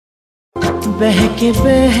बहके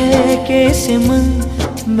बहके से मन,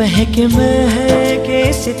 महके महके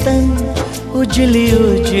से तन, उजली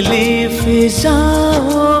उजली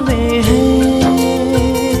फिजाओं में है।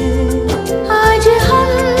 आज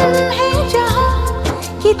हम हैं जहाँ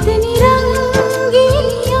कितनी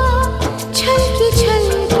रंगीनियाँ छलकी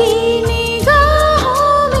छलकी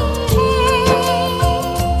निगाहों में है।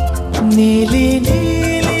 नीली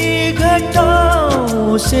नीली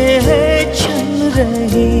घटाओं से है छन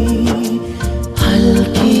रही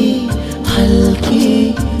हल्की हल्की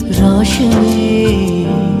रोशनी।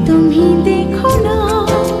 तुम ही देखो ना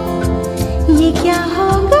ये क्या हो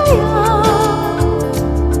गया।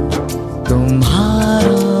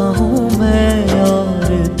 तुम्हारा हूँ मैं और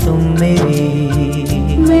तुम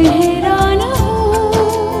मेरी। मैं हैरान हूँ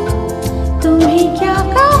तुम्हें क्या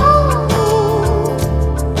कहूँ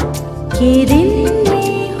कि दिन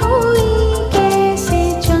में हुई कैसे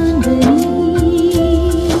चांदनी।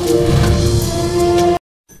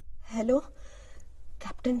 हेलो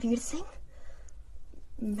कैप्टन वीर सिंह,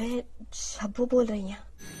 मैं शब्बू बोल रही हूँ।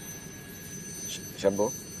 शब्बू,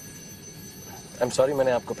 आई एम सॉरी,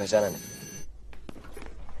 मैंने आपको पहचाना नहीं।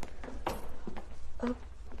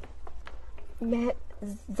 मैं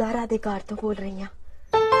ज़ारा देकार तो बोल रही हूँ।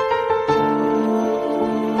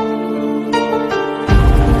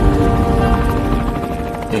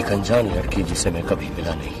 एक अनजान लड़की जिसे मैं कभी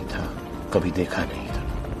मिला नहीं था, कभी देखा नहीं था,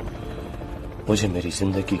 मुझे मेरी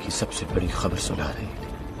जिंदगी की सबसे बड़ी खबर सुना रही थी।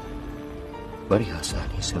 बड़ी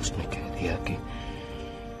आसानी से उसने कह दिया कि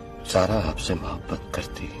सारा आपसे मोहब्बत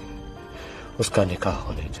करती है, उसका निकाह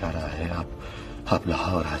होने जा रहा है, आप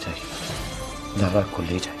लाहौर आ जाइए, ज़ारा को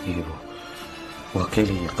ले जाइए, वो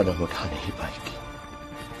अकेले ये कदम उठा नहीं पाएगी।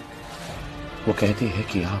 वो कहती है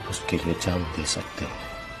कि आप उसके लिए जान दे सकते हैं।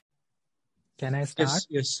 Can I start?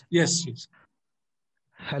 Yes.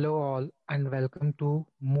 Hello all and welcome to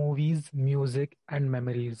Movies, Music and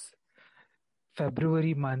Memories.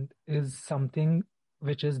 February month is something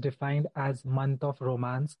which is defined as month of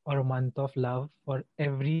romance or month of love for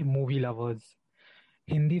every movie lovers.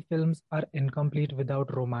 Hindi films are incomplete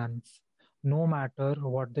without romance. No matter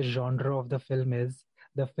what the genre of the film is,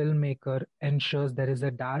 the filmmaker ensures there is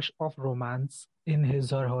a dash of romance in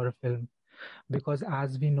his or her film. Because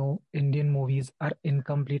as we know, Indian movies are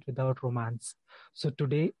incomplete without romance. So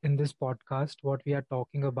today in this podcast, what we are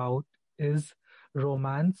talking about is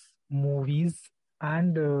romance, movies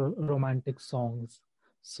and romantic songs.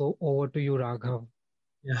 So over to you, Raghav.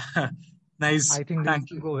 Yeah. Nice. I think Thank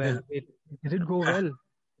this will you. go well. Did it go well?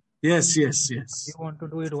 Yes. You want to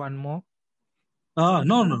do it one more?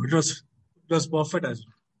 No. It was perfect as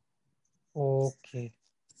well. Okay,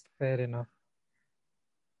 fair enough.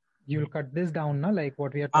 You'll cut this down now, like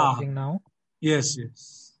what we are talking now. Yes.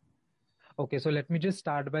 Okay, so let me just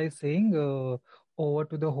start by saying over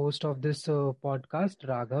to the host of this podcast,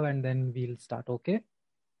 Raghav, and then we'll start, okay?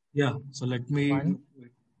 Yeah. So let me.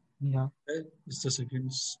 Yeah. Just a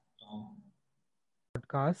second.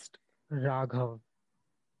 Podcast, Raghav.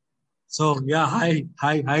 So yeah, hi,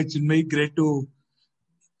 Chinmay. Great to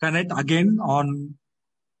connect again on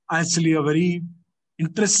actually a very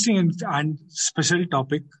interesting and special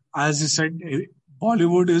topic. As you said,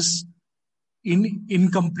 Bollywood is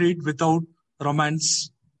incomplete without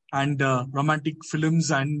romance and romantic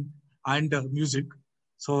films and music.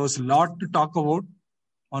 So it's a lot to talk about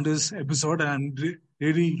on this episode, and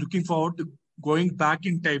really looking forward to going back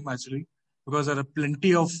in time actually, because there are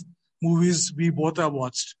plenty of movies we both have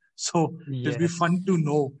watched. So it'll be fun to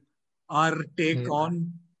know our take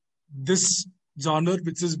on this genre,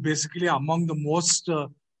 which is basically among the most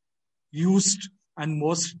used and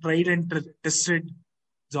most tried and tested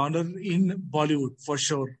genre in Bollywood for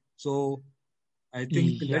sure. So I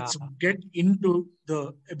think let's get into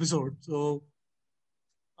the episode. So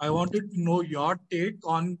I wanted to know your take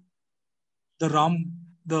on the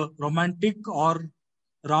romantic or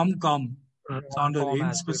rom-com genre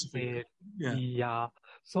in specific. Yeah.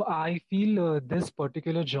 So I feel this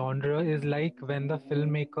particular genre is like when the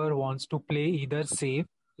filmmaker wants to play either safe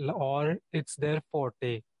or it's their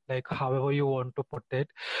forte, like however you want to put it,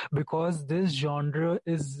 because this genre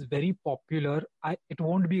is very popular. It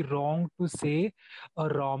won't be wrong to say a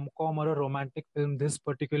rom-com or a romantic film, this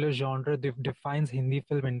particular genre defines Hindi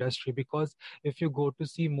film industry, because if you go to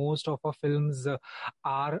see, most of our films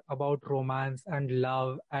are about romance and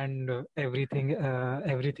love and everything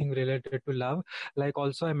related to love. Like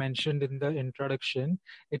also I mentioned in the introduction,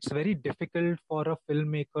 it's very difficult for a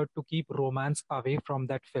filmmaker to keep romance away from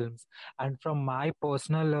that films. And from my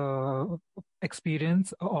personal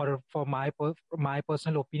experience, or for my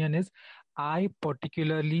personal opinion, is I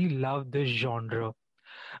particularly love this genre.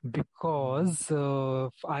 Because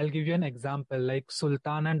I'll give you an example. Like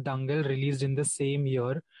Sultan and Dangal released in the same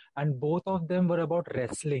year, and both of them were about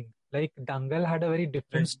wrestling. Like Dangal had a very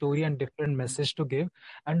different Right. story and different message to give,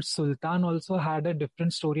 and Sultan also had a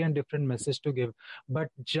different story and different message to give. But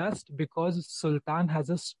just because Sultan has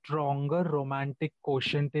a stronger romantic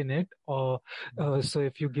quotient in it, so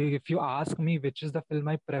if you ask me which is the film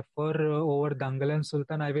I prefer over Dangal and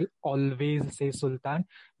Sultan, I will always say Sultan,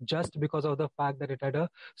 just because of the fact that it had a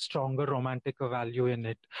stronger romantic value in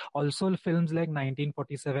it. Also, films like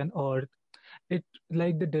 1947 Earth, it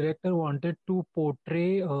like the director wanted to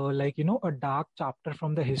portray a dark chapter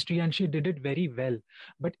from the history, and she did it very well.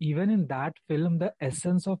 But even in that film, the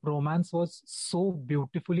essence of romance was so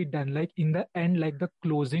beautifully done. Like in the end, like the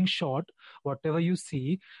closing shot, whatever you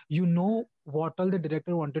see, you know what all the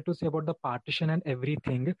director wanted to say about the partition and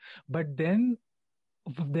everything. But then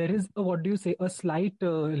there is what do you say, a slight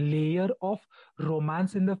layer of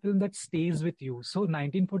romance in the film that stays with you. So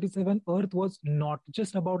 1947 Earth was not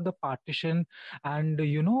just about the partition and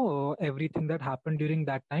everything that happened during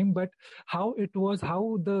that time, but how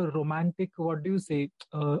the romantic, what do you say,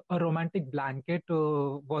 a romantic blanket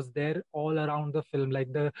was there all around the film.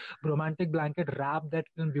 Like the romantic blanket wrapped that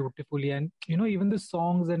film beautifully, and even the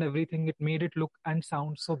songs and everything, it made it look and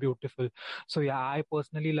sound so beautiful. So yeah, I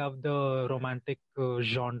personally love the romantic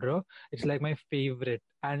genre. It's like my favorite,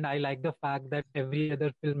 and I like the fact that every other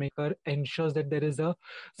filmmaker ensures that there is a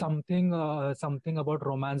something about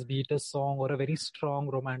romance, be it a song or a very strong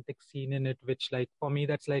romantic scene in it, which like for me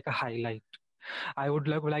that's like a highlight. I would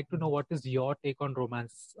like to know what is your take on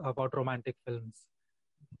romance, about romantic films.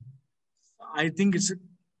 I think it's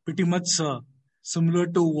pretty much similar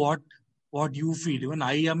to what you feel. Even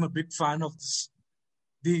I am a big fan of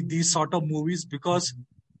these sort of movies, because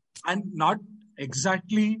I'm not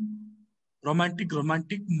exactly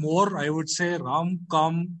romantic, more I would say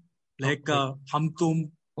rom-com, like Okay. Hum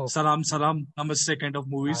Tum, Okay. Salam Salam, Namaste kind of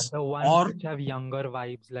movies, The ones or which have younger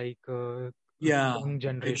vibes, like yeah, young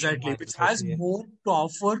generation exactly, which vibes. has Okay. more to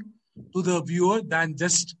offer to the viewer than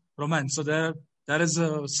just romance. So there is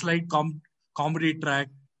a slight comedy track,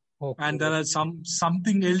 and there Okay. are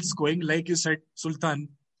something else going, like you said, Sultan,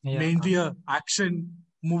 Yeah. mainly a action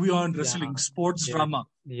movie on wrestling, Yeah. sports Yes. drama,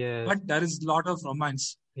 Yes. but there is a lot of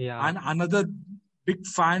romance. Yeah. And another big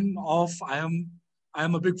fan of I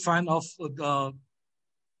am a big fan of the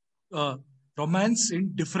romance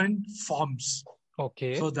in different forms.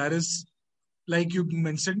 Okay. So there is, like you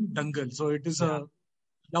mentioned, Dangal. So it is Yeah. a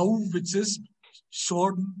love which is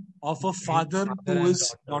shown of a father Father to and his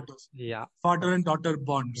daughter. daughters, Yeah. father and daughter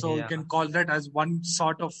bond. So you Yeah. can call that as one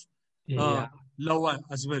sort of Yeah. love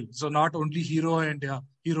as well. So not only hero and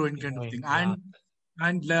heroine kind of thing. Yeah.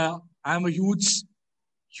 And I am a huge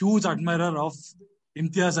admirer of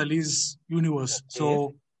Imtiaz Ali's universe. Okay.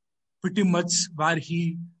 So pretty much where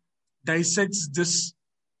he dissects this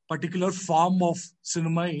particular form of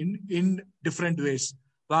cinema in different ways,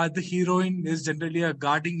 where the heroine is generally a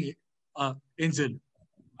guarding angel,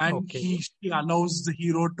 and Okay. she allows the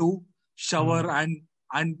hero to shower Hmm.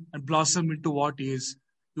 and blossom into what he is.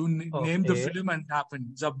 You name the Okay. film and it happened.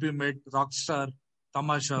 Jab Bhi Met, Rockstar,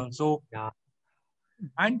 Tamasha. So, Yeah.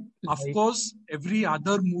 and of Like. course, every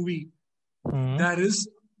other movie Hmm. there is,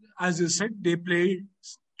 as you said, they play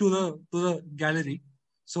to the gallery.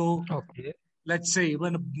 So Okay. let's say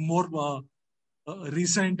even a more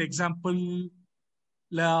recent example,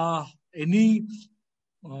 any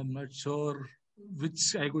I'm not sure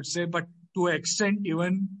which I could say, but to an extent,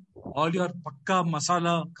 even all your pakka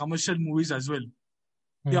masala commercial movies as well,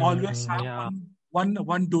 they always have Yeah.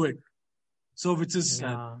 one duet. So which is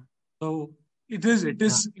Yeah. so it Yeah.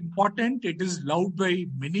 is important. It is loved by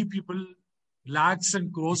many people, lakhs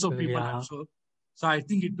and crores of People. people. I'm Yeah. sure. So I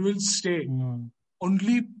think it will stay. Hmm.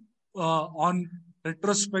 Only on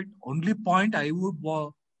retrospect, only point I would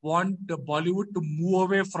want the Bollywood to move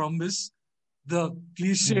away from is the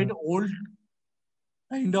cliched Hmm. old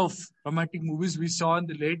kind of romantic movies we saw in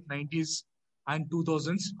the late 90s and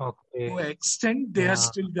 2000s. To Okay. an extent, they are Yeah.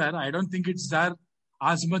 still there. I don't think it's there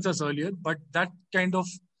as much as earlier, but that kind of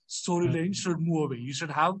storyline Hmm. should move away. You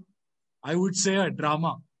should have, I would say, a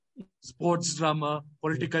drama, sports drama,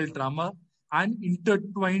 political drama, and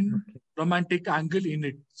intertwined Okay. romantic angle in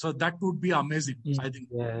it. So that would be amazing, I think,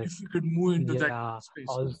 Yes. if we could move into that Yeah. space.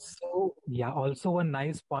 Also a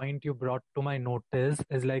nice point you brought to my notice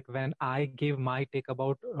is like when I gave my take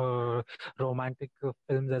about romantic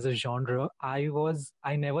films as a genre,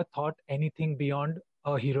 I never thought anything beyond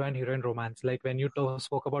a hero and heroine romance. Like when you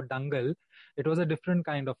spoke about Dangal, it was a different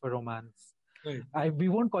kind of a romance. Right. we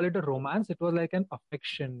won't call it a romance. It was like an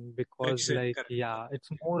affection because Action, like, correct. yeah, it's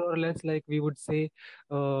more or less like we would say,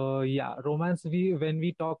 yeah, romance. When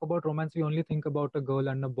we talk about romance, we only think about a girl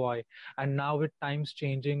and a boy. And now with times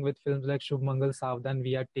changing, with films like Shubh Mangal Savdhan,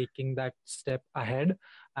 we are taking that step ahead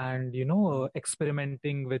and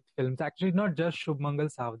experimenting with films. Actually, not just Shubh Mangal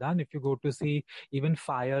Savdhan. If you go to see, even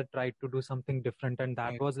Fire tried to do something different, and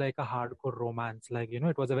that Right. was like a hardcore romance. Like,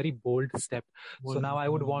 it was a very bold step. So Well, now I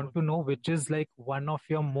would want to know which is like one of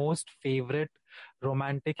your most favorite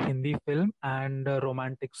romantic Hindi film and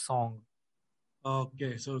romantic song.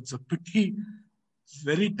 okay, so it's a pretty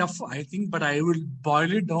very tough, I think, but I will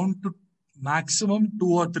boil it down to maximum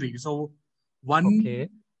two or three. So one Okay.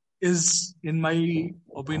 is, in my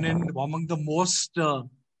opinion, among the most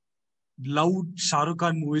loved Shah Rukh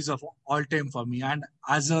Khan movies of all time for me. And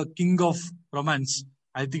as a king of romance,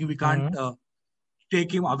 I think we can't Hmm.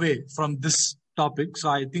 take him away from this topic. So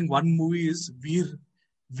I think one movie is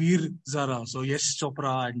Veer Zara. So Yash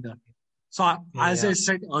Chopra and as I Yeah.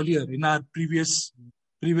 said earlier in our previous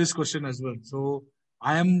question as well. So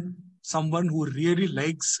I am someone who really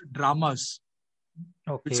likes dramas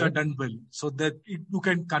which are Okay. done well, so that you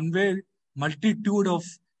can convey multitude of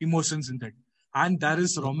emotions in that, and there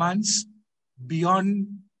is Yeah. romance beyond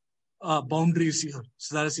boundaries here.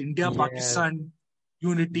 So there is India Yes. Pakistan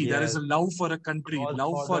unity. There is Yes. a love for a country, love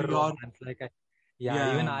for Cross-border your romance. Like, yeah,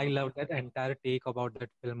 even yeah I loved that entire take about that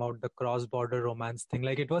film, about the cross-border romance thing.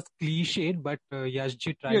 Like, it was cliched, but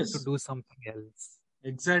Yashji tried to yes, do something else.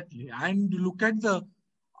 exactly. And look at the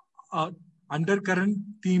uh, undercurrent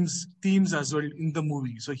themes as well in the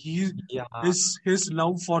movie. So Yeah, his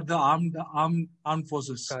love for the armed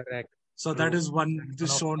forces. correct. So that True. is one That's which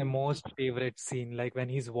one is of my shown. most favorite scene, like when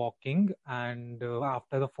he's walking and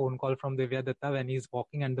after the phone call from Divya Datta, when he's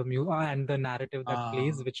walking and and the narrative that Uh,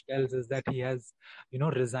 plays, which tells us that he has,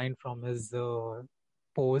 resigned from his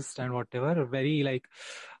post and whatever. Very like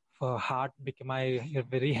heart became my a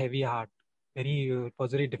very heavy heart. It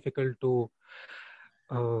was very difficult to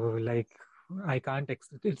like I can't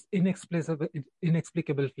it's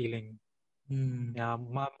inexplicable feeling. hmm. Yeah,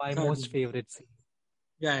 my So, most favorite scene.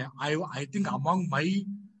 yeah, I think among my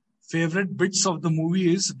favorite bits of the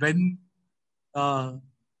movie is when uh,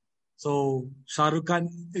 so Shah Rukh Khan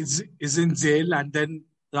is in jail, and then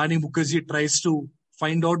Rani Mukherjee tries to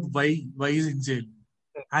find out why he's in jail,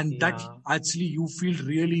 and that Yeah, actually you feel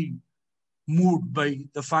really moved by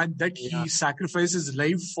the fact that yeah, he sacrifices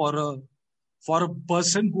life for a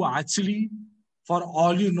person who actually, for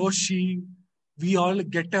all you know, we all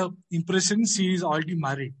get a impression she is already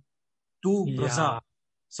married to yeah. Brasa.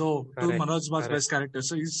 So to Correct, Manoj Bha's correct. best character.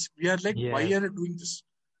 So we are like, why Yes. are you doing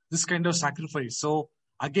this kind of sacrifice? So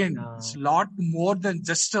again, it's Yeah. a lot more than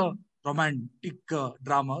just a romantic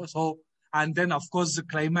drama. So, and then of course the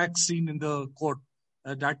climax scene in the court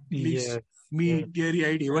that leaves Yes. me Yes. teary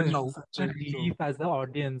eyed It even was now. such a So relief as an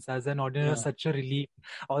audience. As an audience, it was yeah, such a relief.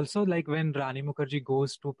 Also, like when Rani Mukherjee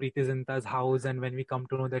goes to Preeti Zinta's house, and when we come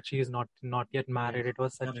to know that she is not yet right, married, it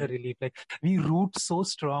was such a correct, relief. Like we root so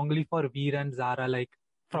strongly for Veer and Zara. Like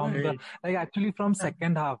from the right, actually from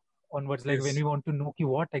second half onwards, like when yes, we want to know ki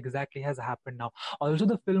what exactly has happened now. Also,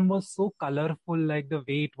 the film was so colorful, like the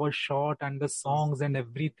way it was shot and the uh, songs and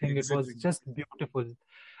everything. It was exactly. just beautiful.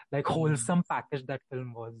 Like Mm. wholesome package that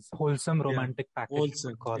film was. Wholesome Yeah, romantic package you could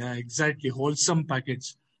wholesome. call. Yeah, exactly. Wholesome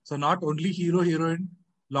package. So not only hero, heroine,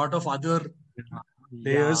 lot of other Yeah.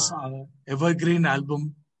 layers. Yeah. Evergreen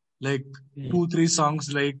album, like Ye- two, three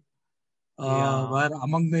songs, like Yeah. were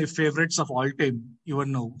among my favorites of all time,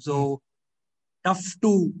 even now. Mm. So tough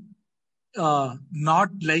to not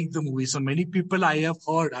like the movie. So many people I have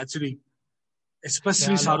heard actually,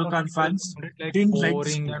 especially Yeah, a Shah lot Rukh of Khan people fans, found it like didn't like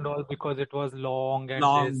this boring movie. and all because it was long and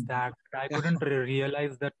this, Long. that. I couldn't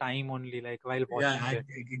realize the time only like while Yeah, watching it.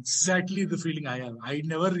 exactly the feeling I have. I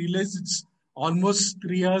never realized it's almost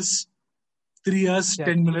 3 hours, Yeah,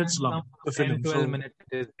 10 minutes some long, the 10, film. 12 So, minutes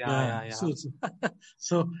it is. Yeah, yeah, yeah, yeah.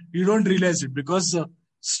 so you don't realize it because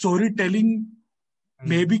storytelling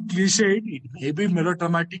may Mm. be cliched, it may be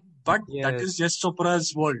melodramatic, but that Yes. is just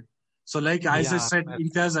Chopra's world. So, like as I Yeah. said,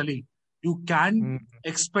 Imtiaz Ali, you can Mm.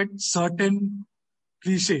 expect certain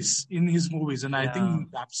cliches in his movies, and I Yeah. think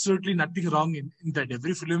absolutely nothing wrong in that.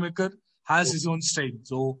 Every filmmaker has his own style,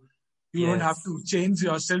 so you don't have Yes. to change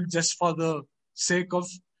yourself just for the sake of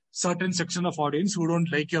certain section of audience who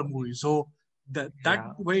don't like your movie. So that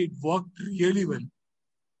Yeah. way it worked really well.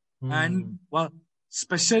 Mm. And well,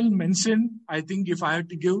 special mention, I think if I had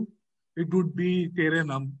to give, it would be Tere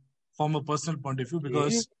Nam from a personal point of view Okay.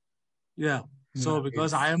 because yeah. So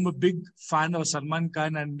because I Nice. am a big fan of Salman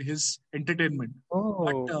Khan and his entertainment,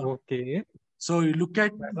 but Oh, okay. So you look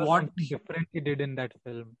at That was what something different he did in that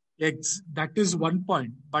film. that is one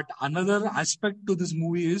point. But another aspect to this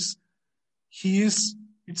movie is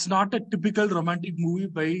it's not a typical romantic movie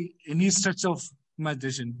by any stretch of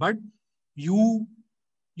imagination, but you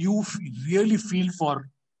really feel for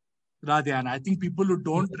Radhe. And I think people who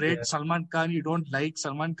don't rate Salman Khan, you don't like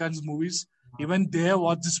Salman Khan's movies, even they have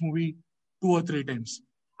watched this movie 2 or 3 times.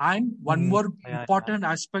 And one more important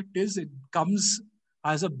aspect is it comes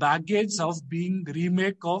as a baggage of being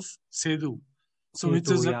remake of Sedu. So which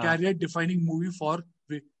is a career-defining movie for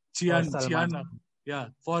Chian. Yeah,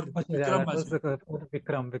 for Vikram as well.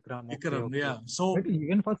 Vikram. Vikram, yeah. So, but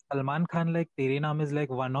even for Salman Khan, like Tere Naam is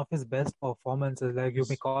like one of his best performances. Like you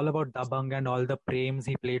may call about Dabang and all the Prems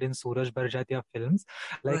he played in Suraj Barjatia films.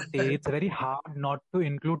 Like it's very hard not to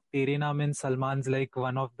include Tere Naam in Salman's like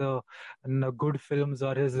one of the good films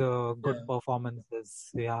or his good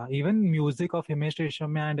performances. Yeah, even music of Himesh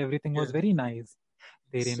Reshamya and everything was very nice.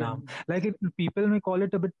 Tere Naam. Like people may call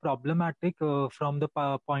it a bit problematic from the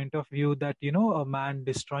point of view that, a man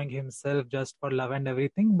destroying himself just for love and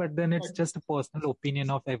everything, but then it's just a personal opinion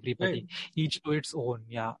of everybody, each to its own.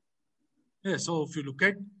 Yeah. Yeah. So if you look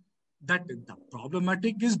at that, the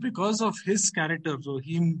problematic is because of his character. So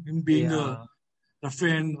him being a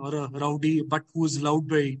ruffian or a rowdy, but who is loved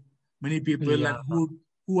by many people and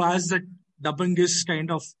who has that Dabangish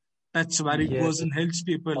kind of touch where he goes and helps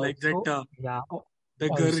people also, like that.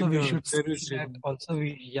 Also, we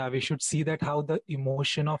should see that how the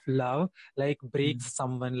emotion of love like breaks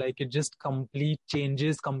someone, like it just completely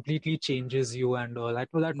changes you and all. That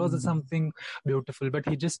was something beautiful, but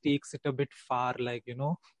he just takes it a bit far, like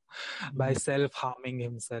by self-harming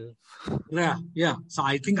himself. Yeah. So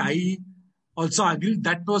I think I also agree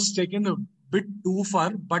that was taken a bit too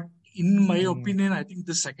far, but in my opinion, I think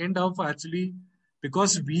the second half actually,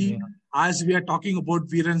 because as we are talking about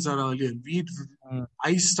Viren sir earlier,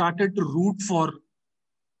 I started to root for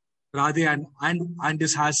Radhe and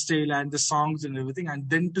his hairstyle and the songs and everything, and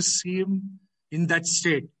then to see him in that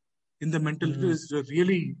state, in the mental, it was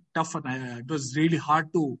really tough, and it was really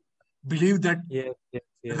hard to believe that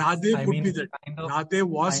Radhe would be that. Radhe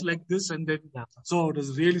was like this, and then so it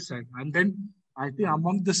was really sad. And then I think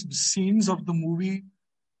among the scenes of the movie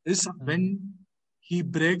is when he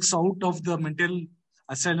breaks out of the mental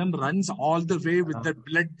asylum, runs all the way with the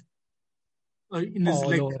blood in his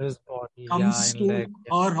leg, his body, comes to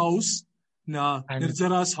her house,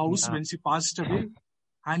 Nirjara's house when she passed away,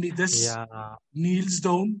 and he just kneels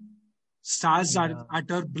down, stares at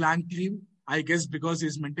her blankly, I guess because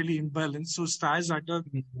he's mentally imbalanced, so stares at her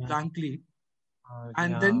blankly,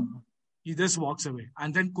 and then he just walks away.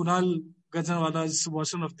 And then Kunal Gajanwala's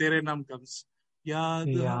version of Tere Naam comes.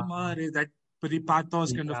 That very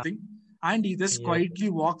pathos kind of thing. And he just quietly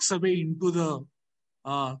walks away into the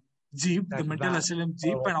jeep, the mental asylum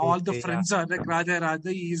jeep, and all the friends are like Radha.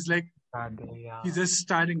 He's like, he's just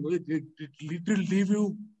standing. It will leave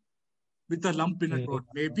you with a lump in a throat.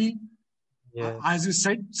 Maybe, as you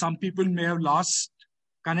said, some people may have lost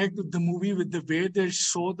connect with the movie with the way they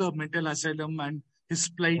show the mental asylum and his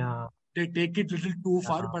plight. They take it a little too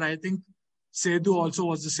far, but I think Sedu also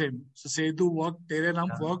was the same. So Sedu worked, Tere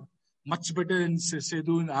Naam worked much better in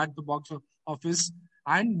Sedu at the box office,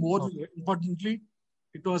 and more importantly,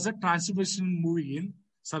 it was a transformation movie in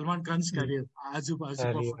Salman Khan's career as you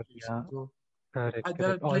perfectly said. So, Correct.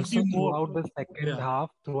 Also, throughout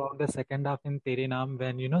the second half in Tere Naam,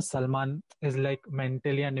 when Salman is like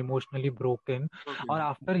mentally and emotionally broken, or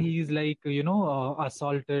after he is like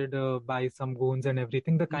assaulted by some goons and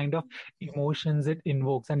everything, the kind of emotions it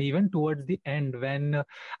invokes, and even towards the end, when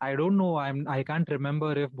I don't know, I can't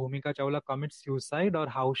remember if Bhumika Chawla commits suicide or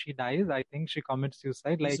how she dies. I think she commits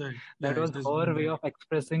suicide. Like that was her way of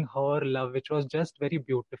expressing her love, which was just very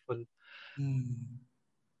beautiful.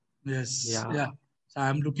 Yes. Yeah. So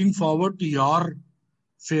I'm looking forward to your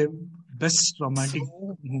best romantic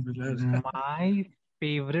movie. My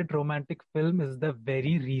favorite romantic film is the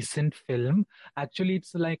very recent film. Actually,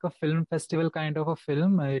 it's like a film festival kind of a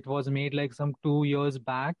film. It was made like some 2 years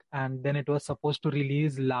back, and then it was supposed to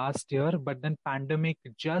release last year, but then pandemic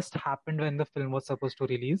just happened when the film was supposed to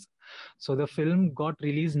release. So the film got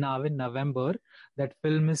released now in November. That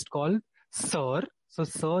film is called Sir. So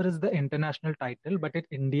Sir is the international title, but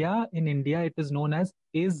in India it is known as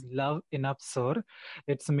Is Love Enough, Sir?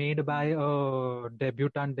 It's made by a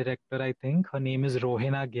debutante director, I think. Her name is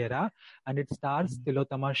Rohena Gera, and it stars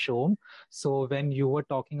Tilotama Shom. So when you were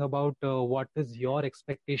talking about what is your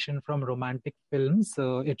expectation from romantic films,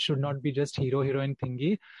 it should not be just hero-heroine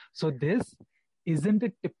thingy. So this isn't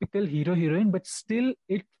a typical hero-heroine, but still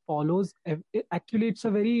it follows, actually it's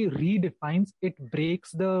a very redefines, it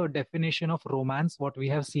breaks the definition of romance what we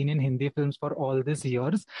have seen in Hindi films for all these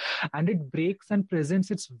years, and it breaks and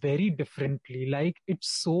presents it very differently. Like it's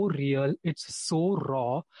so real, it's so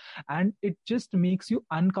raw, and it just makes you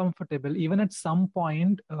uncomfortable. Even at some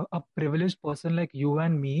point, a privileged person like you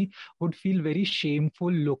and me would feel very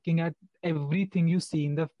shameful looking at everything you see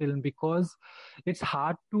in the film, because it's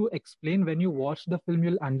hard to explain. When you watch the film,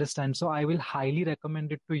 you'll understand. So I will highly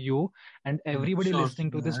recommend it to you and everybody Sure.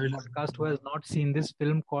 listening to Yeah, this podcast who has not seen this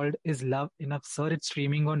film called Is Love Enough, Sir. It's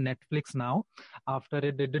streaming on Netflix now after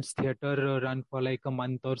it did its theater run for like a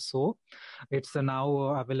month or so. It's now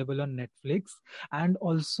available on Netflix. And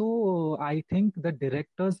also, I think the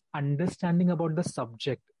director's understanding about the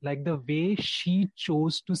subject, like the way she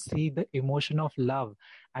chose to see the emotion of love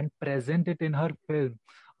and present it in her film,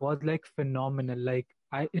 was like phenomenal. Like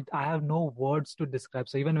I have no words to describe.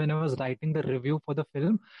 So even when I was writing the review for the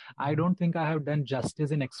film, I don't think I have done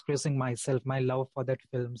justice in expressing myself, my love for that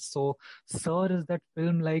film. So, Sir is that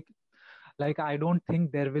film like I don't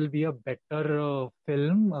think there will be a better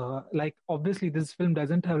film. Like obviously this film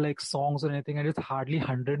doesn't have like songs or anything, and it's hardly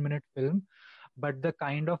 100-minute film. But the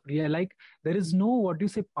kind of real, like there is no, what do you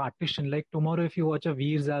say, partition. Like tomorrow if you watch a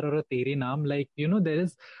Veer Zar or a Tere Naam, like there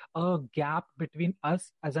is a gap between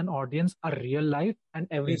us as an audience, our real life, and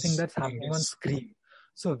everything yes, that's happening on yes. screen.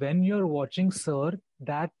 So when you're watching Sir,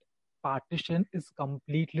 that partition is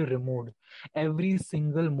completely removed. Every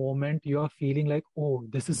single moment you are feeling like, oh,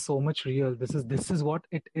 this is so much real, this is what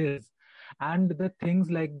it is. And the things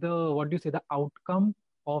like the, what do you say, the outcome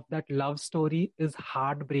of that love story is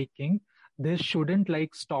heartbreaking. This shouldn't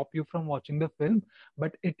like stop you from watching the film,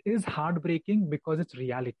 but it is heartbreaking because it's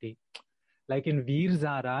reality. Like in Veer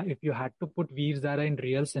Zara, if you had to put Veer Zara in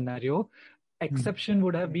real scenario, exception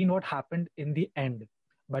would have been what happened in the end.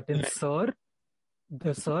 But in Sir,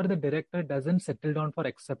 the director doesn't settle down for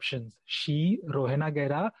exceptions. Rohena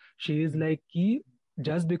Gera, she is like, ki,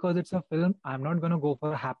 just because it's a film, I'm not going to go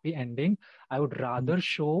for a happy ending. I would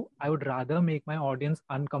rather make my audience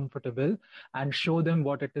uncomfortable and show them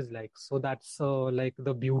what it is like. So that's like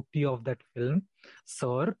the beauty of that film,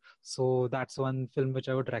 Sir. So that's one film which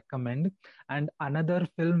I would recommend. And another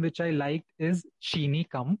film which I liked is Chini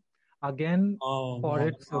Kam. Again, Oh, for wow.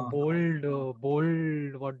 its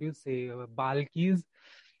bold, what do you say, Balki's,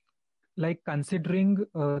 like considering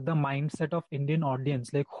the mindset of Indian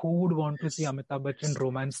audience, like who would want to see Yes. Amitabh Bachchan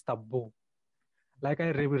romance Taboo? Like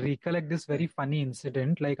I recollect this very funny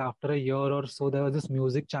incident. Like after a year or so, there was this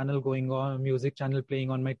music channel playing on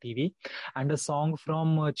my TV, and a song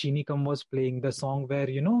from Chini Kam was playing. The song where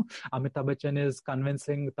Amitabh Bachchan is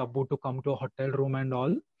convincing Tabu to come to a hotel room and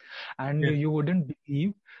all. And Yeah. you wouldn't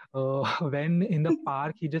believe when in the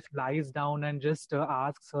park he just lies down and just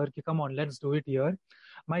asks her, "Ki, come on, let's do it here."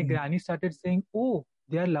 My granny started saying, "Oh,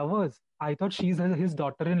 they are lovers. I thought she's his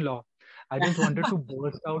daughter-in-law." I just wanted to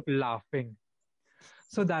burst out laughing.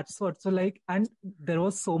 So that's what. So like, and there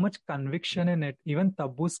was so much conviction in it. Even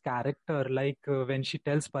Tabu's character, like when she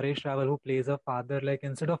tells Paresh Rawal, who plays her father, like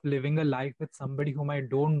instead of living a life with somebody whom I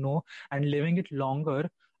don't know and living it longer,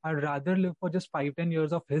 I'd rather live for just 5-10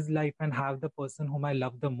 years of his life and have the person whom I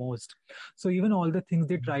love the most. So even all the things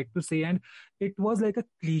they tried to say, and it was like a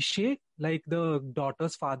cliche, like the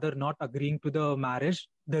daughter's father not agreeing to the marriage,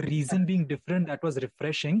 the reason being different, that was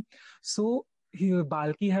refreshing. So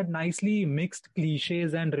Balki had nicely mixed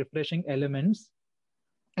cliches and refreshing elements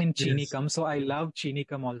in Chini Yes. Kam. So I love Chini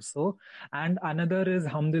Kam also. And another is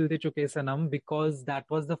Hum Dil De Chuke Sanam, because that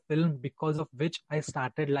was the film because of which I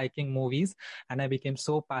started liking movies and I became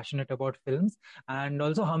so passionate about films. And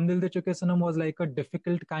also Hum Dil De Chuke Sanam was like a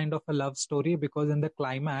difficult kind of a love story, because in the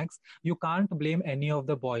climax, you can't blame any of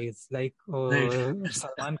the boys. Like Right.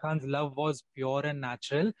 Salman Khan's love was pure and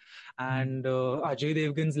natural, Mm. and Ajay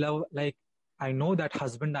Devgan's love, like I know that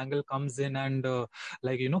husband angle comes in, and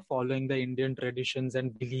like following the Indian traditions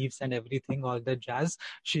and beliefs and everything, all the jazz.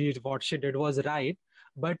 What she did was right,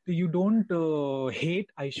 but you don't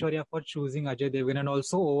hate Aishwarya for choosing Ajay Devgan. And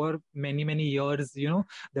also over many years,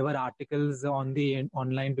 there were articles on the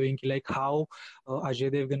online doing like how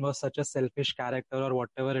Ajay Devgan was such a selfish character or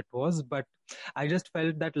whatever it was. But I just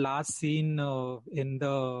felt that last scene in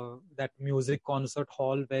that music concert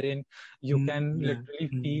hall, wherein you can Yeah. literally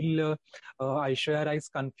feel Aishwarya Rai's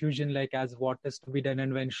confusion, like as what is to be done,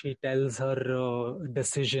 and when she tells her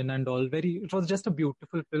decision and all. It was just a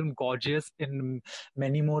beautiful film, gorgeous in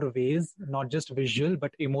many more ways, not just visual,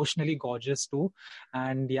 but emotionally gorgeous too.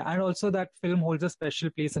 And yeah, and also that film holds a special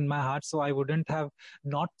place in my heart. So I wouldn't have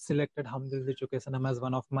not selected Hum Dil De Chuke Sanam as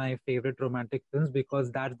one of my favorite romantic films,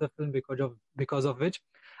 because that's the film because of which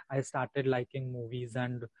I started liking movies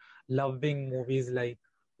and loving movies.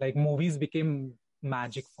 Like movies became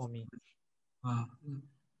magic for me. Uh,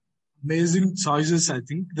 Amazing choices, I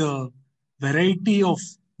think. The variety of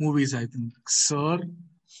movies, I think. Sir,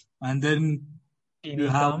 and then you Chini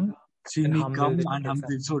have Kam and Chini Hum Dil Kam De and Chuke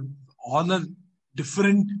Hamdi. Sanam. So all are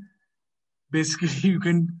different. Basically, you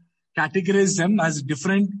can categorize them as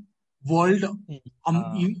different world Yeah.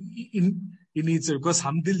 in each. Because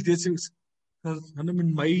Hamdil Desh, I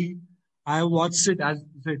mean, I watched it as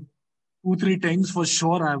I said 2-3 times for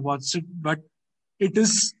sure. I watched it, but it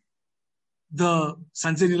is the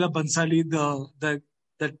Sanjay Leela Bansali, the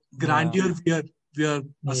that Yeah. grandeur we are Yes.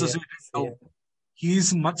 associated now. Yes. He is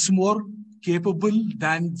much more capable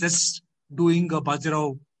than just doing a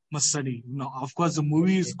Bajrao Mastani. Of course, the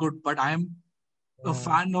movie is Okay. good, but I am a Yeah.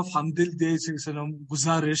 fan of Hamdil De Sanam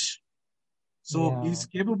Guzarish. So Yeah. he's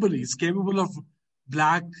capable. He's capable of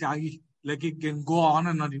black. Like he can go on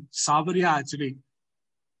and on. Savaria actually,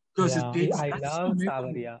 because it Yeah. takes I guts to love make a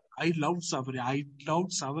movie. Savaria. I love Savaria. I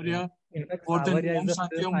loved Yeah. Savaria In fact, more than Savaria is Om the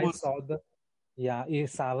film Santyam I was. saw the yeah,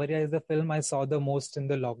 Savaria is the film I saw the most in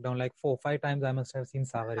the lockdown. Like 4-5 times I must have seen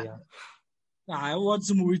Savaria. I watched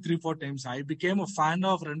the movie 3-4 times. I became a fan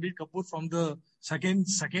of Ranbir Kapoor from the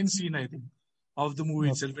second scene, I think, of the movie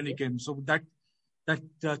itself when he Okay. came. So that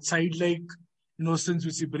childlike innocence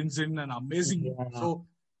which he brings in, an amazing Yeah. so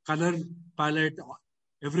color palette,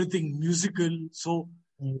 everything musical. So,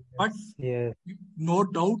 but Yes. Yes. no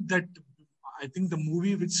doubt that I think the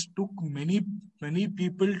movie which took many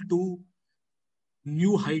people to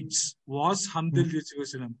new heights was Hum Dil Mm. De Chuke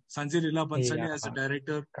Sanam. Sanjay Leela Bansali as a Yeah.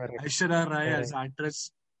 director, Correct. Aishwarya Rai as Correct. an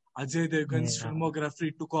actress, Ajay Devgan's Yeah. filmography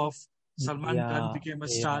took off, Salman Khan Yeah. became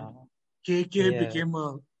a star, Yeah. KK Yes. became a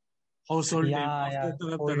household name Yeah. after Yeah.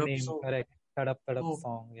 Tarap Whole Tarap. name. Correct. Tadap Tadap So,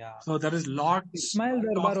 song. Yeah. so there is lots Ismail to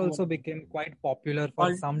talk Darbar about. also became quite popular for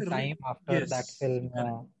But some time after that yes, film.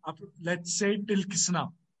 correct. Let's say till Kisna,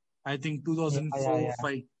 I think Yeah. Yeah. 2004 Yeah.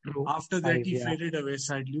 5. True. After that, Five. he Yeah. faded away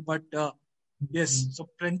sadly. But yes, Mm. so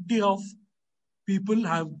plenty of people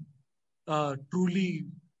have truly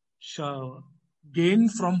sh-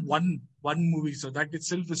 gained from one movie. So that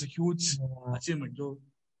itself is a huge Yeah. achievement. So,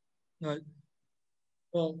 uh,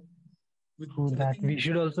 uh, with True I that. think We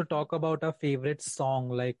should also talk about our favorite song,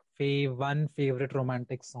 like one favorite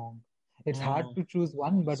romantic song. It's hard uh, to choose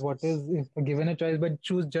one, but what is if given a choice, but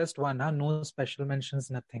choose just one, huh? No special mentions,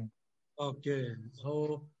 nothing. okay,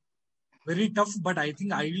 so very tough. But I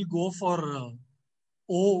think I will go for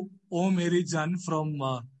Oh Mary Jan from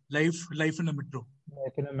Life in a Metro.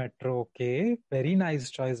 Like in a metro, okay. Very nice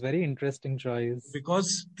choice, very interesting choice.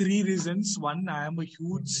 Because three reasons. One, I am a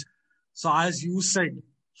huge, Mhm. so as you said,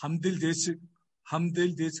 Hum Dil De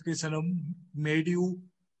Chuke Sanam made you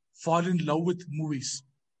fall in love with movies.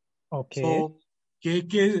 Okay. So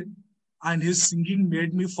KK and his singing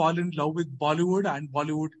made me fall in love with Bollywood and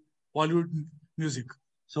Bollywood music.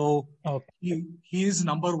 So Okay. he is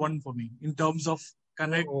number one for me in terms of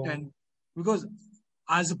connect, Oh, and because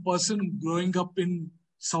as a person growing up in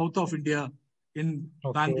south of India in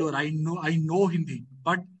okay. Bangalore, I know Hindi,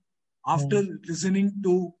 but after Mm. listening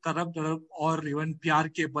to Tarab Tarab or even Pyar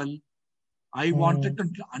Ke Bal, I wanted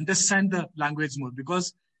Mm. to understand the language more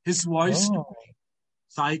because his voice. Oh,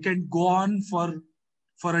 So I can go on for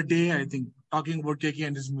a day, I think, talking about KK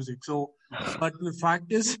and his music. So, but the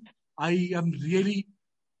fact is, I am really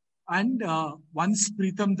and once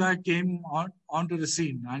Pritam Da came onto the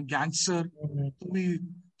scene and Gangster, mm.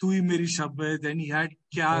 Tu Hi Meri Shab Hai, then he had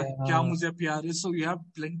Kya Yeah. Mujhe Pyar Hai. So you have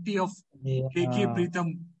plenty of KK Yeah. Pritam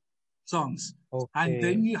songs, and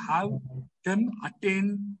then Okay. you have Mm. them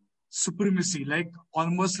attain supremacy, like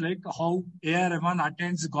almost like how A.R. Rahman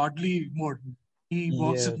attains godly mode. He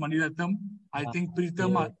works with Yes. Mani Ratnam. I Yeah. think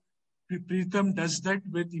Yes. Pritam does that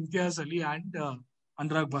with Imtiaz Ali and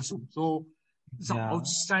Anurag Basu. So it's an Yeah.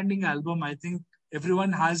 outstanding album. I think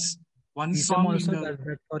everyone has one Pritam song in also the does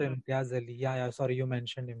that for Imtiaz Ali. Yeah, yeah. Sorry, you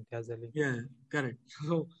mentioned Imtiaz Ali. yeah, correct.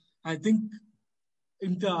 So I think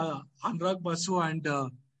in the Anurag Basu and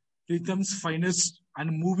Pritam's finest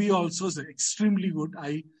and movie also is extremely good.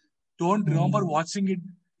 I don't remember Mm. watching it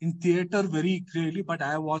in theater very clearly, but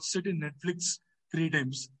I watched it in Netflix 3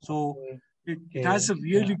 times. So Okay. it has Okay. a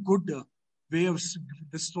really Yeah. good way of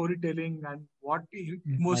the storytelling and what Nice,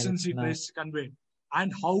 emotions he nice. tries to convey,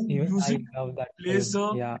 and how Even I music love that plays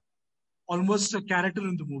film. a Yeah. almost a character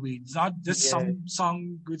in the movie. It's not just Yeah. some song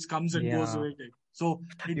which comes and goes away. So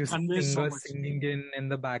it You see conveys so singers much. singing in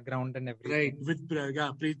the background and everything. Right, with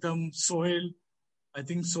Preetham, Sohail. I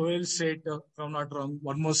think Sohail said, if I'm not wrong,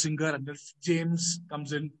 one more singer, and then James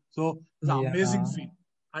comes in. So it's an amazing feel.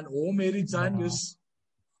 And Oh Mary Chan is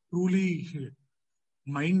truly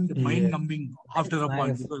mind-numbing after a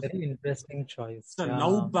point. Nice. Because Very interesting choice. it's a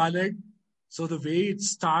love ballad. So the way it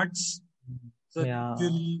starts, so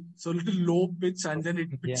little low pitch, and then it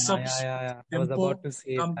picks up I tempo. was about to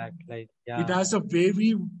say that. Like, it has a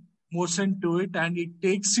wavy motion to it, and it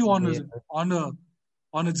takes you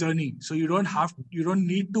on a journey. So you don't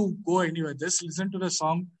need to go anywhere. Just listen to the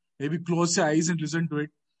song. Maybe close your eyes and listen to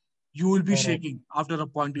it. You will be shaking after a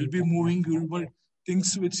point. You'll be moving. You will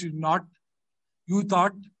things which you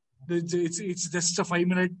thought it's just a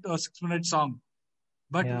 5-minute or 6-minute song,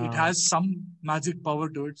 but it has some magic power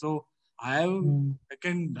to it. So I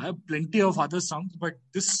have plenty of other songs, but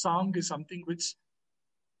this song is something which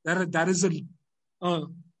there is a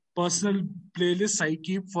personal playlist I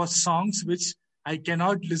keep for songs which I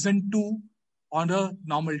cannot listen to on a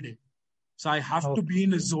normal day. So I have to be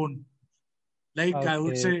in a zone. Like I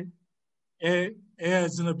would say, A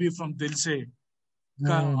Ajnabi from Dil Se,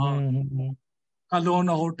 Kalon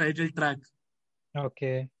ho title track.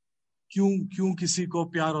 Okay. Kyun kisi ko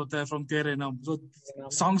pyar hota hai from Tere Naam. So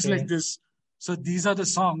songs like this. So these are the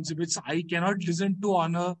songs which I cannot listen to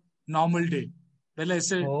on a normal day. Well, I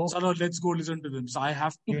say, Chalo, let's go listen to them. So I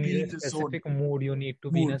have to be in the zone. Specific mood. You need to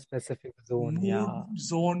be in a specific zone. Mood,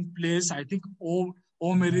 zone, place. I think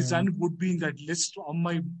Oh Mary Chan would be in that list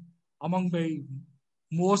among my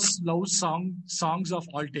most loved songs of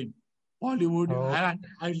all time. Bollywood. And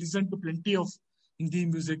I listen to plenty of Hindi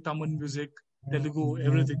music, Tamil music, Telugu,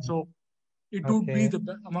 everything. So it would be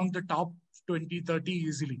among the top 20, 30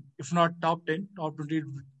 easily. If not top 10, top 20.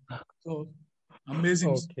 So amazing.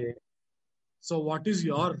 Okay. So what is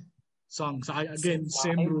your songs?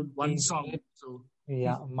 Same rule, one song. So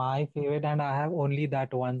my favorite, and I have only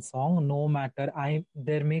that one song. No matter,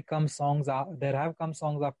 there have come songs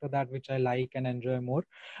after that which I like and enjoy more,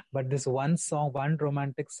 but this one song, one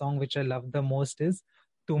romantic song which I love the most is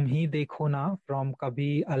 "Tum Hi Dekho Na" from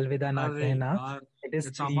 "Kabhi Alvida Na Kehna." It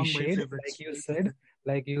is cliched,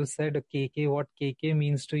 like you said, KK. What KK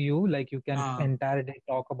means to you? Like you can entire day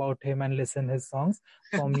talk about him and listen his songs.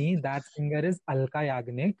 For me, that singer is Alka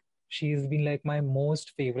Yagnik. She's been like my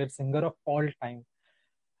most favorite singer of all time.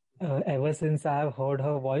 Ever since I have heard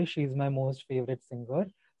her voice, she's my most favorite singer.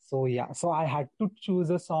 So I had to choose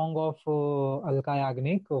a song of Alka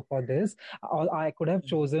Yagnik for this. I could have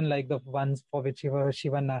chosen like the ones for which she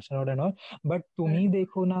won national and all. But "Tum Hi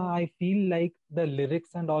Dekho Na," I feel like the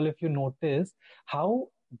lyrics and all, if you notice how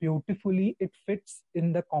beautifully it fits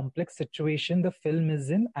in the complex situation the film is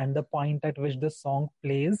in and the point at which the song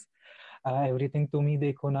plays. Everything "तुम ही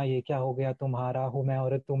देखो ना ये क्या हो गया तुम्हारा हूँ मैं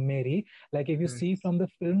और तुम मेरी." Like if you see from the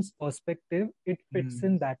film's perspective, it fits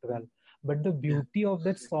in that well. But the beauty of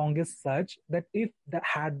that song is such that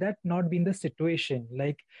had that not been the situation,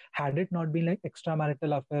 like had it not been like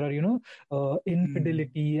extramarital affair or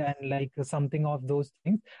infidelity and like something of those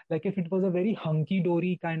things, like if it was a very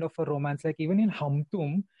hunky-dory kind of a romance, like even in Hum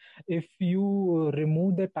Tum, if you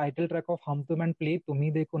remove the title track of Hum Tum and play "Tum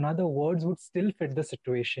Hi Dekho Na," the words would still fit the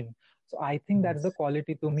situation. So I think that's the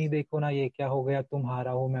quality. "तुम ही देखो ना ये क्या हो गया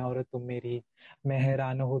तुम्हारा हूँ मैं और तुम मेरी मैं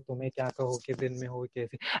हैरान हूँ तुम्हें क्या कहो कि दिन में हो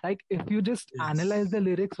कैसे." Like if you just analyze the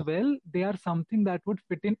lyrics well, they are something that would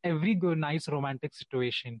fit in every good, nice romantic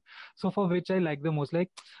situation. So for which I like the most.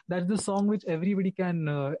 Like that's the song which everybody can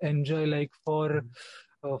enjoy. Like for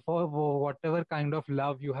whatever kind of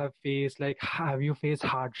love you have faced, like have you faced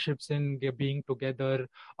hardships in being together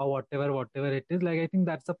or whatever it is, like I think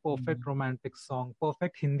that's a perfect romantic song,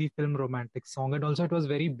 perfect Hindi film romantic song. And also it was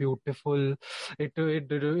very beautiful.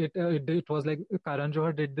 It was like Karan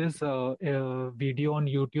Johar did this video on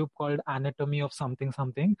YouTube called Anatomy of Something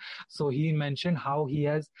Something. So he mentioned how he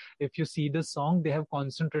has, if you see the song, they have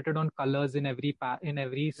concentrated on colors in every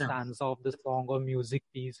stanza of the song or music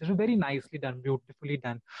piece. It's very nicely done, beautifully done.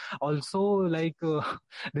 Also, like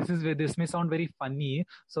this may sound very funny.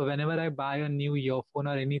 So whenever I buy a new earphone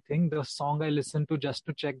or anything, the song I listen to just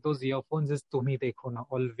to check those earphones is "Tum Hi Dekho Na"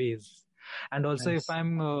 always. And also, if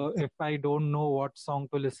I don't know what song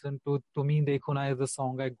to listen to, "Tum Hi Dekho Na" is the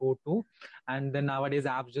song I go to. And then nowadays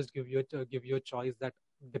apps just give you a choice that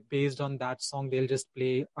based on that song they'll just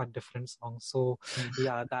play a different song. So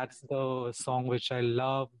that's the song which I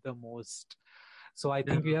love the most. So I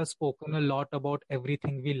think we have spoken a lot about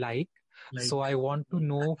everything we like. So I want to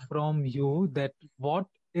know from you that what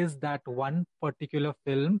is that one particular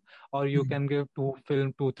film, or you can give two,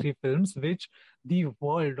 three films, which the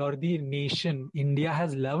world or the nation, India,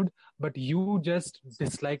 has loved, but you just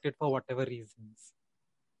disliked it for whatever reasons?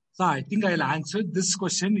 So I think I'll answer this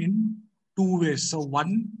question in two ways. So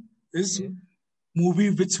one is Okay. movie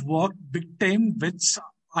which worked big time, which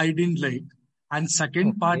I didn't like. And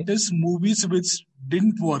second part Okay. is movies which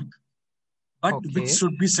didn't work, but which Okay.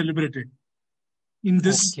 should be celebrated in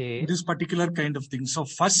this Okay. particular kind of thing. So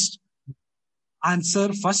first to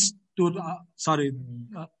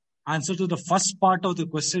answer to the first part of the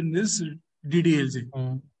question is DDLJ.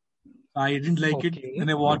 Mm. I didn't like it Okay. when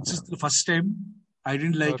I watched it the first time. I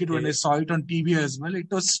didn't like it when I Okay. saw it on TV as well.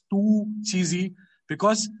 It was too cheesy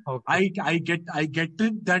because Okay. I get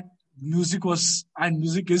it that music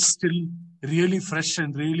is still really fresh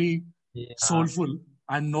and really Yeah. soulful,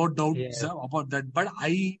 and no doubt Yes. about that. But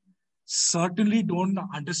I certainly don't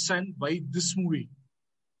understand why this movie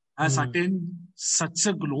has attained such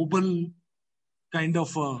a global kind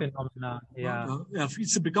of Phenomena. Yeah.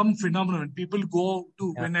 it's become phenomenon. People go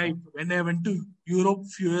to Yeah. when I went to Europe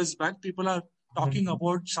few years back, people are talking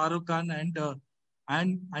about Shah Rukh Khan and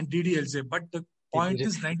DDLJ. But the point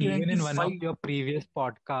is Even in one of 1995. your previous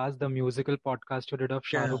podcasts, the musical podcast you did of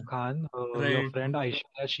Shah Yeah, Rukh Khan, your right. friend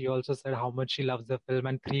Aishwarya, she also said how much she loves the film,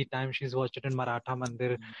 and 3 times she's watched it in Maratha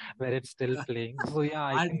Mandir, where it's still playing. So yeah,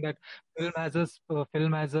 I think And that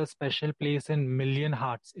film has a special place in million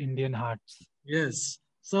hearts, Indian hearts. yes,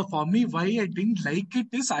 so for me, why I didn't like it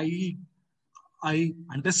is I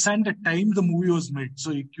understand the time the movie was made.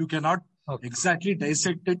 So you cannot Okay. exactly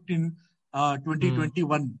dissect it in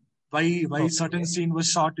 2021. Why certain Okay. scene was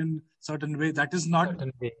shot in certain way. That is not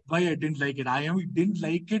Certain way. why I didn't like it. I didn't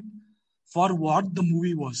like it for what the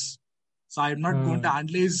movie was. So I'm not going to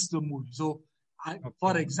analyze the movie. So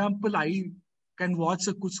for Okay. example, I can watch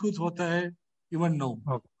a Kuch Kuch Hota Hai even now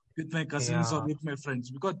Okay. with my cousins or Yeah. with my friends,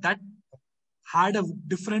 because that had a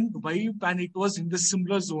different vibe and it was in the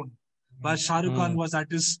similar zone. But Shah Rukh Khan was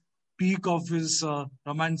at his peak of his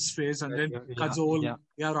romance phase, and then Yeah. Kajol,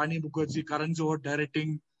 Yeah. Rani Mukherjee, Karan Johar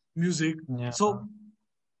directing music. Yeah. So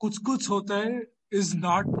Kuch Kuch Hota Hai is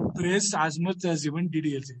not praised as much as even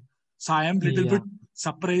DDLJ. So I am little Yeah. bit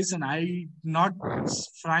surprised, and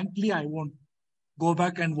frankly, I won't go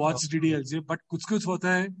back and watch DDLJ. But Kuch Kuch Hota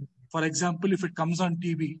Hai, for example, if it comes on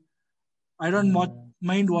TV, I don't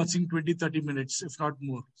mind watching 20, 30 minutes, if not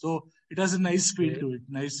more. So it has a nice feel to it.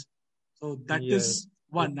 Nice. So that Yes. is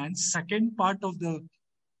one. And second part of the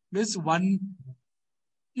is one,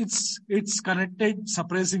 it's connected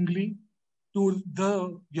surprisingly to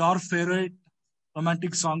your favorite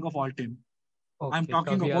romantic song of all time. I'm Okay,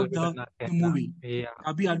 talking Kabhi about Alvida the Na Kehna. movie. Yeah,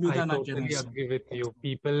 Kabhi Alvida I Na Kehna totally song. agree with you.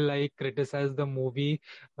 People like criticize the movie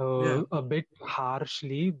Yeah. a bit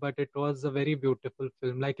harshly, but it was a very beautiful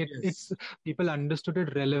film. Like it's Yes. people understood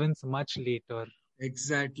its relevance much later.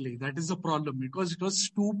 Exactly. That is the problem, because it was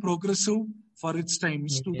too progressive for its time.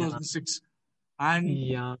 It's Yeah, 2006. And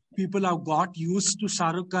yeah, people have got used to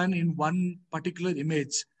Shah Rukh Khan in one particular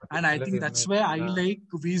image. And I think that's why I yeah. like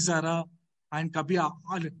V Zara and Kabhi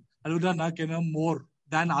Alvida Na Kehna more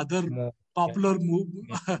than other More, popular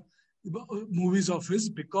movies of his,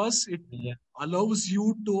 because it yeah, allows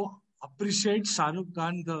you to appreciate Shah Rukh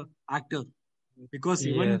Khan, the actor. Because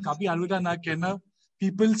even yes, Kabhi Alvida Na Kehna,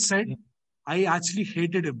 people said I actually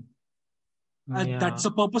hated him. And that's yeah,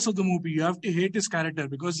 the purpose of the movie. You have to hate his character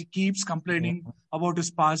because he keeps complaining about his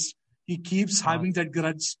past. He keeps having that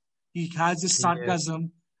grudge. He has his yes,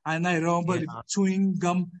 sarcasm. And I remember yeah, chewing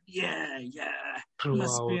gum. Yeah,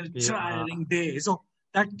 must be throughout, a yeah, trying day. So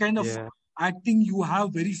that kind of yeah, acting, you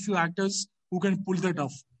have very few actors who can pull that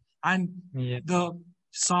off. And yeah, the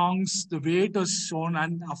songs, the way it was shown,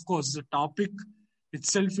 and of course the topic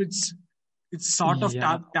itself, it's sort of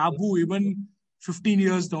yeah. taboo even 15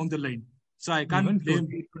 years down the line. So I can't Even blame.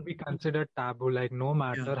 today, it could be considered taboo. Like no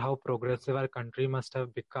matter how progressive our country must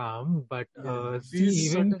have become, but see, These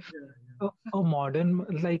even certain, a modern,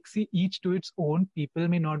 like, see, each to its own. People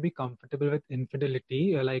may not be comfortable with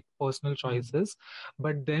infidelity, like personal choices,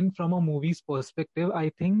 but then from a movie's perspective,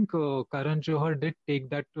 I think Karan Johar did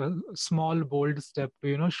take that small, bold step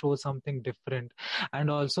to show something different.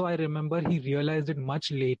 And also, I remember he realized it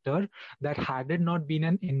much later that had it not been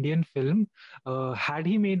an Indian film, had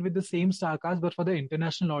he made with the same star cast, but for the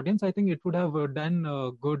international audience, I think it would have done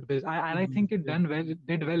good. And I think it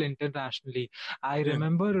did well internationally. I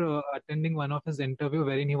remember attending one of his interview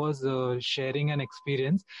wherein he was sharing an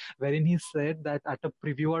experience wherein he said that at a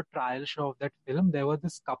preview or trial show of that film, there was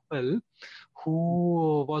this couple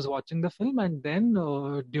who was watching the film, and then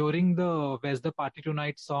during the Where's the Party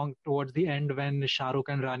Tonight song towards the end, when Shah Rukh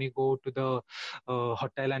and Rani go to the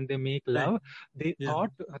hotel and they make love, they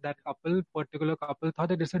thought, that particular couple thought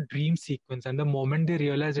that it's a dream sequence, and the moment they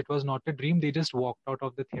realized it was not a dream, they just walked out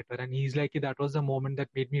of the theater. And he's like, that was the moment that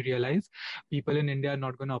made me realize people in India are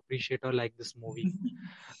not going to appreciate or like this movie.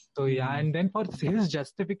 So yeah, and then for his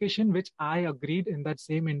justification, which I agreed in that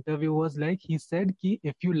same interview, was like, he said, ki,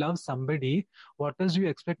 if you love somebody, what else do you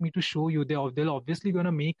expect me to show you? They'll obviously going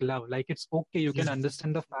to make love. Like, it's okay, you can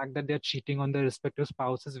understand the fact that they're cheating on their respective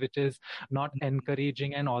spouses, which is not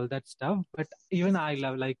encouraging and all that stuff. But even I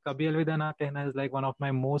love, like, Kabhi Alvida Na Kehna is like one of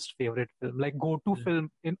my most favorite film, like go-to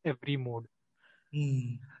film in every mood.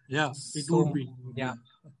 Yeah, it would be. Yeah.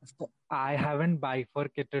 I haven't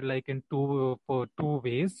bifurcated like in two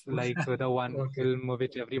ways, like the one film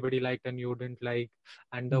which everybody liked and you didn't like,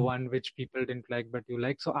 and the one which people didn't like but you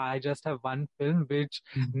like. So I just have one film which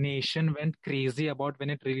nation went crazy about when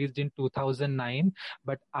it released in 2009.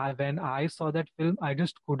 But when I saw that film, I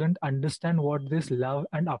just couldn't understand what this love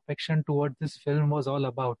and affection towards this film was all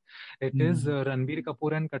about. It is Ranbir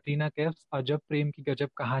Kapoor and Katrina Kaif's Ajab Prem Ki Gajab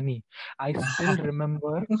Kahani. I still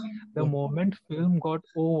remember the moment film got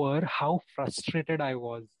over, how frustrated I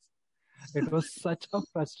was. It was such a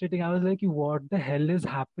frustrating. I was like, what the hell is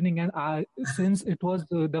happening? And since it was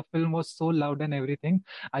the film was so loud and everything,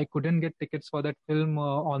 I couldn't get tickets for that film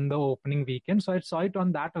on the opening weekend. So I saw it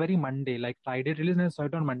on that very Monday, like Friday release, and I saw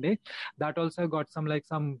it on Monday. That also got some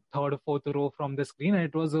third or fourth row from the screen, and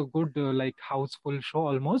it was a good like house full show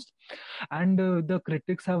almost. And the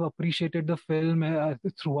critics have appreciated the film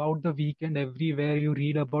throughout the weekend. Everywhere you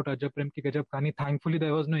read about Ajab Prem Ki Gajab Kahani. Thankfully,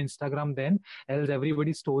 there was no Instagram then, else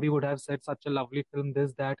everybody's story would have said such a lovely film,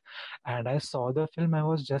 this, that. And I saw the film, I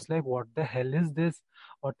was just like, what the hell is this?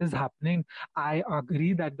 What is happening? I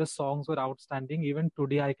agree that the songs were outstanding. Even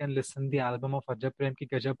today, I can listen the album of Ajab Prem Ki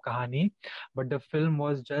Gajab Kahani, but the film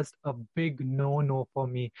was just a big no for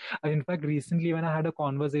me. In fact, recently when I had a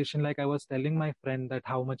conversation, like I was telling my friend that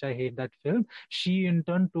how much I hate that film, she in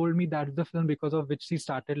turn told me that's the film because of which she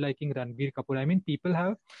started liking Ranbir Kapoor. I mean, people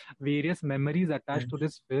have various memories attached to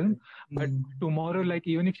this film, but tomorrow, like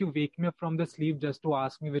even if you wake me up from the sleep just to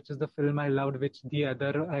ask me which is the film I loved, which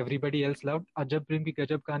everybody else loved, Ajab Prem Ki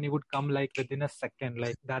Gajab Kahani would come like within a second.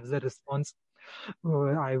 Like that's the response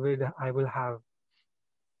I will have.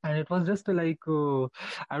 And it was just like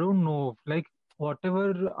I don't know, like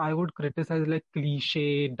whatever I would criticize, like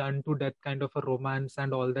cliche, done to death kind of a romance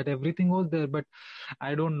and all that, everything was there. But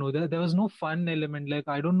I don't know, there was no fun element. Like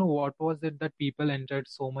I don't know what was it that people enjoyed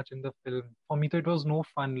so much in the film. For me, it was no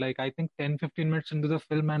fun. Like I think 10-15 minutes into the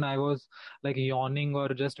film and I was like yawning or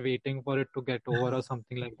just waiting for it to get over or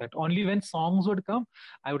something like that. Only when songs would come,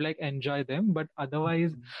 I would like enjoy them. But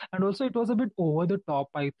otherwise, and also it was a bit over the top,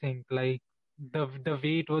 I think. Like the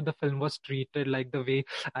way the film was treated, like the way,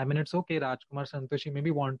 I mean, it's okay, Rajkumar Santoshi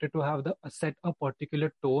maybe wanted to have set a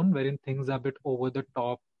particular tone wherein things are a bit over the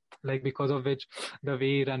top, like because of which the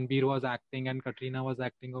way Ranbir was acting and Katrina was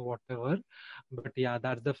acting or whatever. But yeah,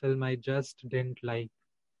 that's the film I just didn't like.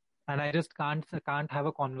 And I just can't have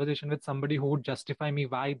a conversation with somebody who would justify me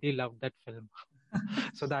why they loved that film.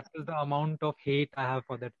 So that is the amount of hate I have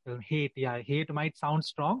for that film. Hate might sound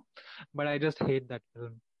strong, but I just hate that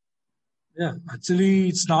film. Yeah, actually,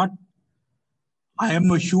 it's not. I am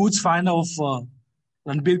a huge fan of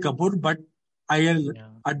Ranbir Kapoor, but I'll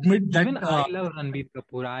admit that. Even I love Ranbir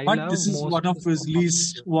Kapoor. But this is one of his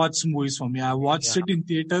least watched movies for me. I watched it in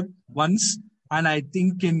theater once, and I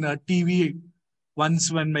think in TV once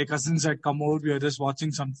when my cousins had come over, we were just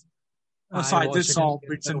watching some. So I just saw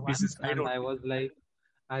bits and pieces.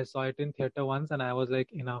 I saw it in theater once, and I was like,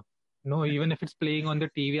 enough. No, even if it's playing on the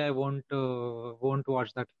TV, I won't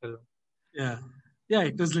watch that film. Yeah,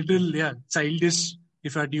 it was little childish,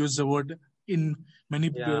 if I had to use the word. In many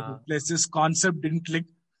places, concept didn't click.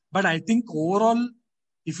 But I think overall,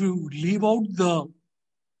 if you leave out the,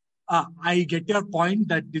 I get your point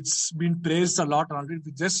that it's been praised a lot already. If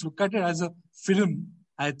you just look at it as a film,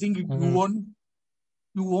 I think you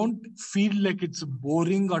won't feel like it's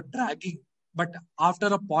boring or dragging. But after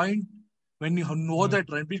a point, when you know that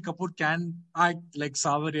Ranbir Kapoor can act like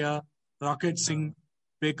Savarya, Rocket Singh,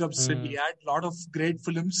 Wake Up Sid, he had a lot of great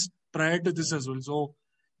films prior to this as well. So,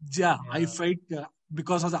 I fight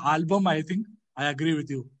because of the album, I think I agree with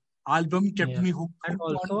you. album kept me And hooked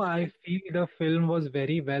also, on. I feel the film was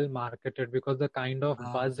very well marketed because the kind of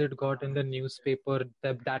Uh, buzz it got in the newspaper.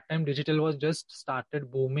 That time, digital was just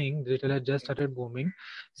started booming. Digital had just started booming.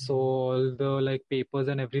 So all the like papers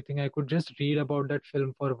and everything, I could just read about that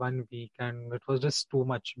film for 1 week, and it was just too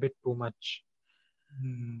much, bit too much.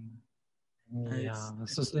 mm, Yeah.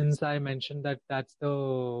 So it's since I mentioned that that's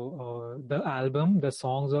the album, the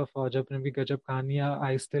songs of Jab Prem Ki Gajab Kahaniyan,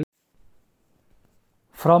 I still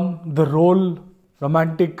from the role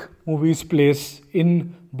romantic movies plays in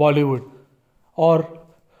Bollywood, or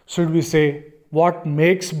should we say, what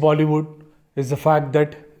makes Bollywood is the fact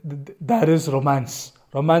that there is romance.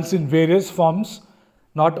 Romance in various forms,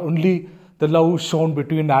 not only the love shown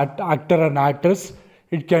between actor and actress,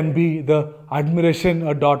 it can be the admiration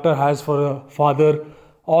a daughter has for a father,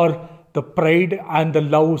 or the pride and the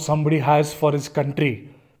love somebody has for his country,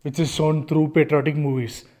 which is shown through patriotic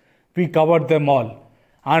movies. We covered them all.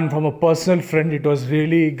 And from a personal friend, it was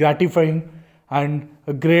really gratifying and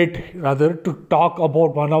a great, rather, to talk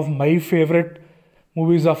about one of my favorite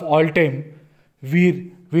movies of all time,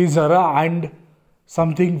 Veer Zara, and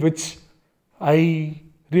something which I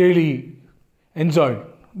really enjoyed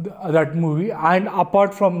that movie. And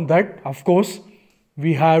apart from that, of course,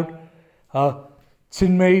 we had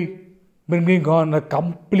Chinmay bringing on a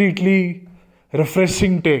completely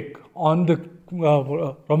refreshing take on the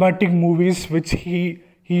romantic movies which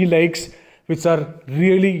he likes, which are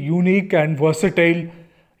really unique and versatile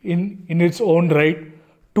in its own right,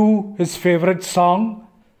 to his favorite song,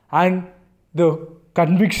 and the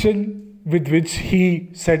conviction with which he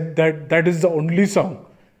said that that is the only song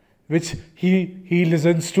which he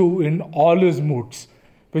listens to in all his moods,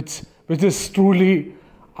 which is truly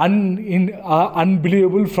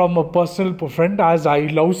unbelievable from a personal friend, as I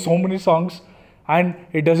love so many songs and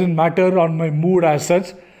it doesn't matter on my mood as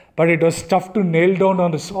such. But it was tough to nail down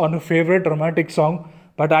on a favorite romantic song.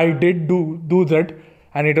 But I did do that,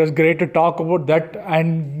 and it was great to talk about that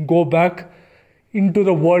and go back into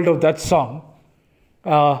the world of that song.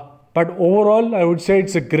 But overall, I would say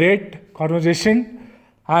it's a great conversation,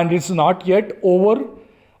 and it's not yet over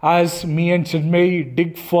as me and Chinmay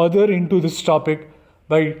dig further into this topic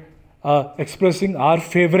by expressing our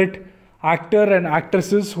favorite actor and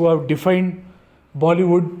actresses who have defined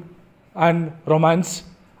Bollywood and romance,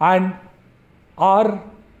 and are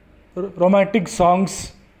romantic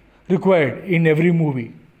songs required in every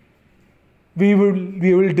movie. We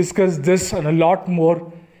will discuss this and a lot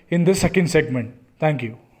more in the second segment. Thank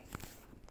you.